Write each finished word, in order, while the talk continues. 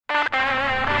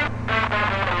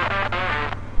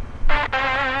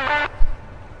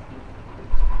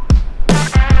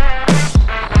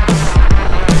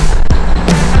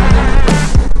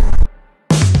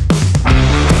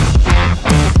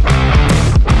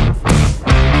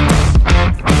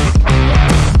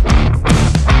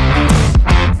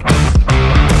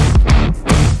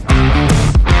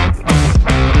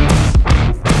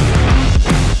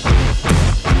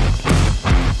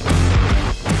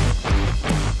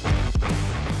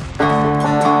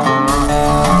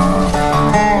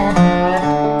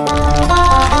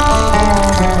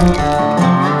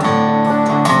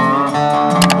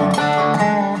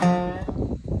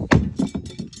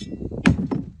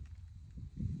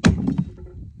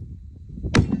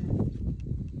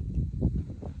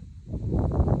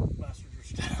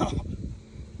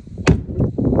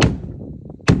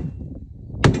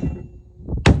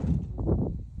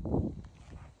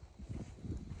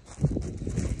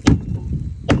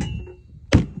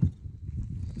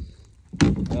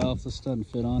if this doesn't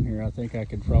fit on here, I think I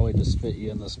could probably just fit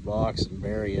you in this box and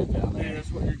bury it down there. Yeah,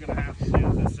 that's what you're gonna have to do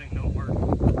if this thing don't work.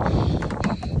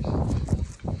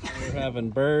 We're having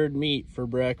bird meat for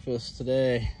breakfast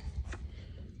today.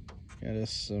 Got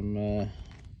us some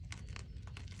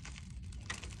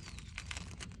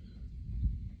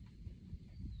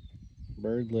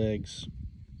bird legs.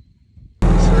 So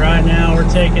right now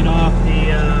we're taking off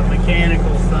the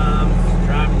mechanical thumb,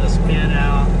 driving this pin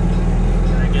out.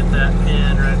 Gonna get that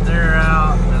pin right there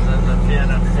out, and then the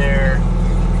pin up there.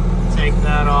 Take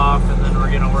that off, and then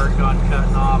we're gonna work on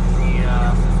cutting off the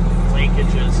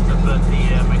linkages to put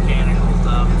the mechanical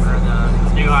thumb, or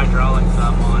the new hydraulic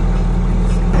thumb on.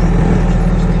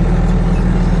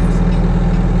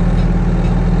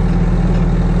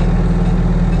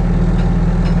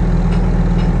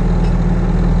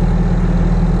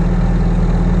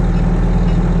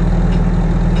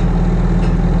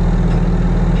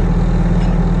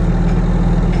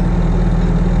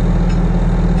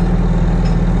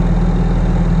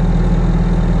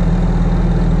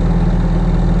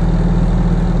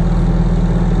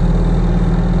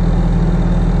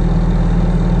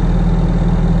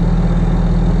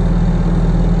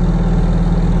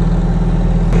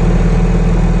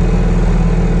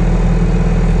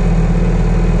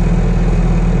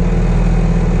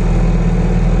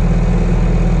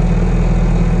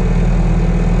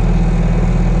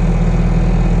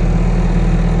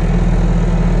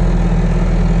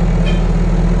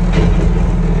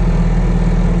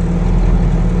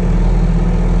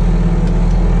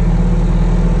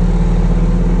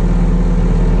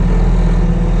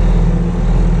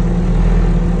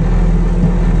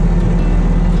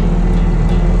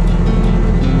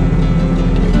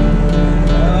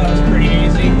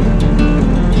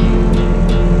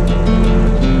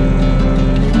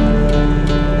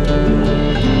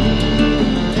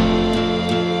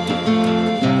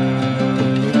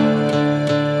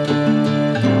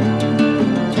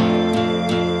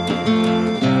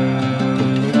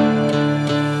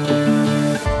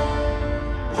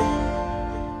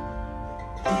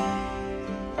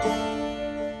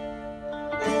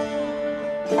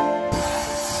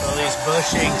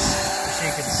 Bushings, as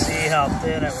you can see how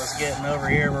thin it was getting over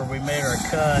here where we made our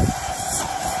cut.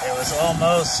 It was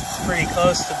almost pretty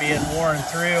close to being worn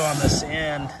through on this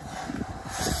end,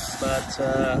 but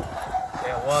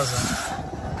it wasn't.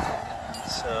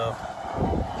 So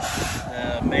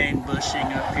the main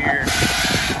bushing up here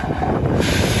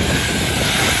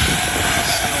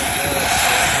still good.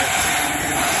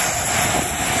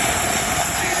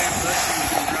 Two bushings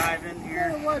to drive in here.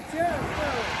 Watch out,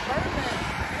 perfect.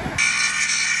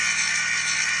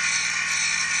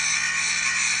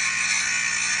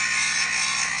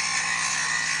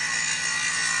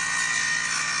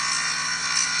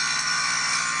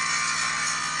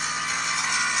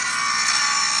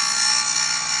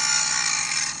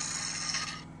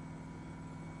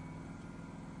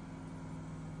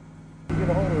 Get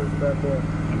a hold of it back there.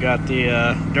 I got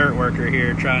the dirt worker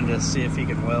here trying to see if he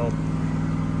can weld.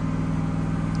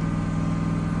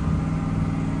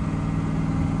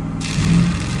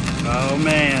 Oh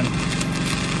man.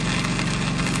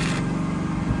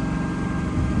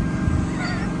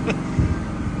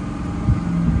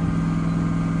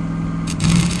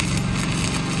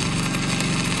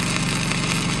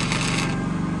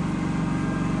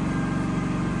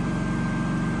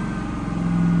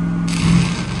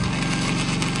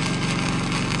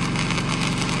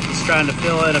 Trying to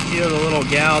fill in a few of the little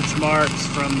gouge marks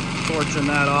from torching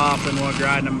that off, and we'll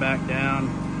grind them back down.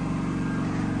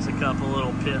 There's a couple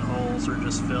little pit holes we're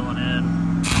just filling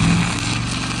in.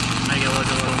 Make it look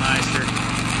a little nicer.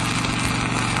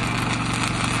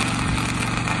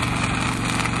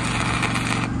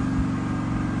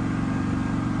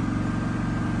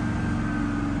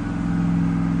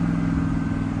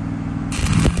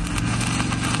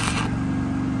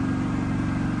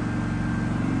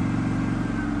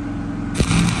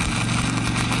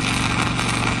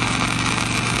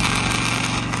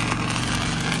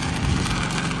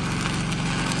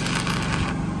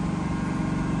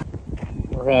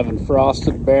 We're having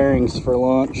frosted bearings for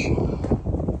lunch. I'm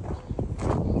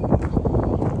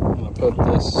gonna put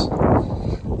this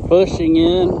bushing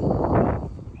in.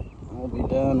 We'll be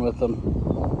done with them.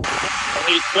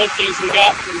 These bushings we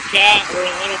got from Cat were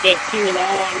a little bit too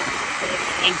long for the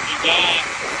ones we got.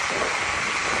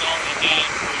 That's all we had.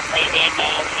 We rig in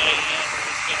all the way in.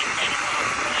 We're just gonna cut them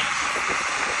off once.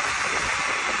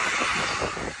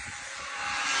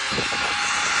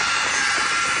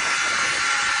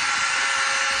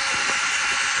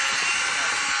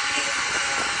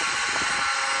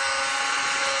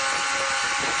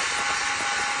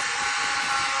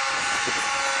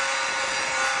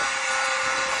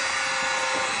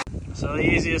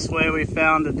 the easiest way we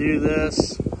found to do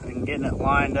this and getting it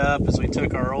lined up is we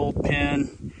took our old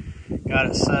pin, got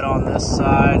it set on this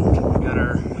side, got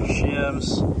our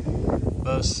shims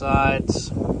both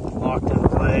sides locked in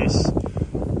place.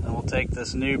 Then we'll take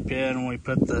this new pin and we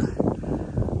put the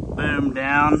boom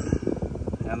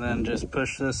down and then just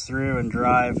push this through and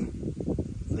drive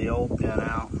the old pin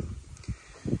out.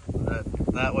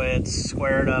 That way it's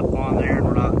squared up on there and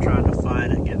we're not trying to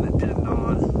fight it getting it pinned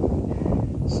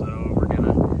on. So we're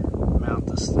gonna mount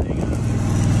this thing up.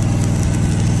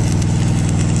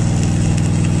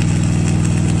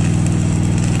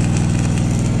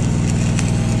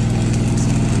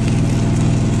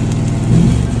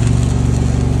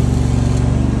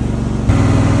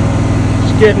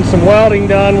 Just getting some welding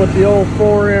done with the old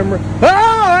 4M.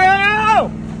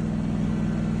 Oh!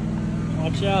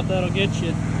 Watch out, that'll get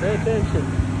you. Pay attention.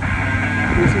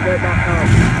 UCBet.com.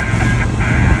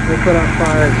 We'll put out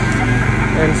fires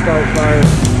and start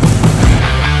fires.